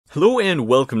Hello and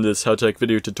welcome to this HowTech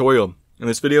video tutorial. In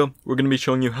this video, we're going to be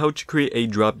showing you how to create a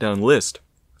drop-down list.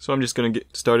 So I'm just going to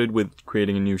get started with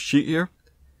creating a new sheet here,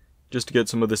 just to get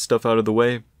some of this stuff out of the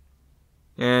way.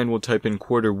 And we'll type in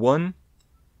Q1,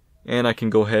 and I can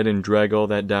go ahead and drag all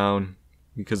that down,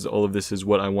 because all of this is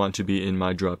what I want to be in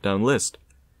my drop-down list.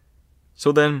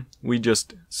 So then, we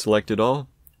just select it all,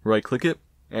 right-click it,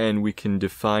 and we can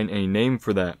define a name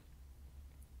for that.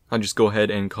 I'll just go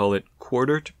ahead and call it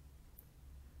quartered.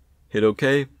 Hit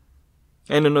OK.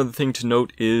 And another thing to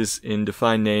note is in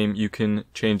define name, you can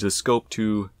change the scope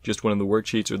to just one of the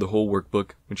worksheets or the whole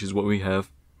workbook, which is what we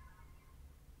have.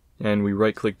 And we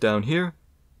right click down here,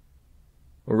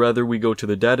 or rather we go to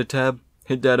the data tab,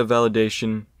 hit data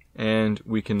validation, and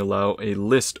we can allow a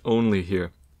list only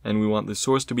here. And we want the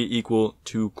source to be equal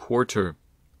to quarter.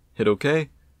 Hit OK.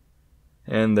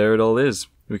 And there it all is.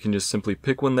 We can just simply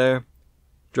pick one there,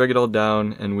 drag it all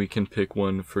down, and we can pick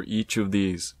one for each of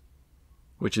these,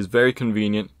 which is very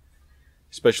convenient,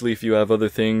 especially if you have other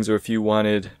things, or if you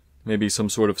wanted maybe some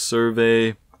sort of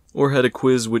survey or had a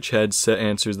quiz which had set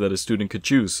answers that a student could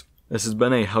choose. This has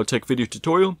been a HowTech video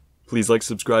tutorial. Please like,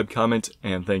 subscribe, comment,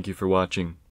 and thank you for watching.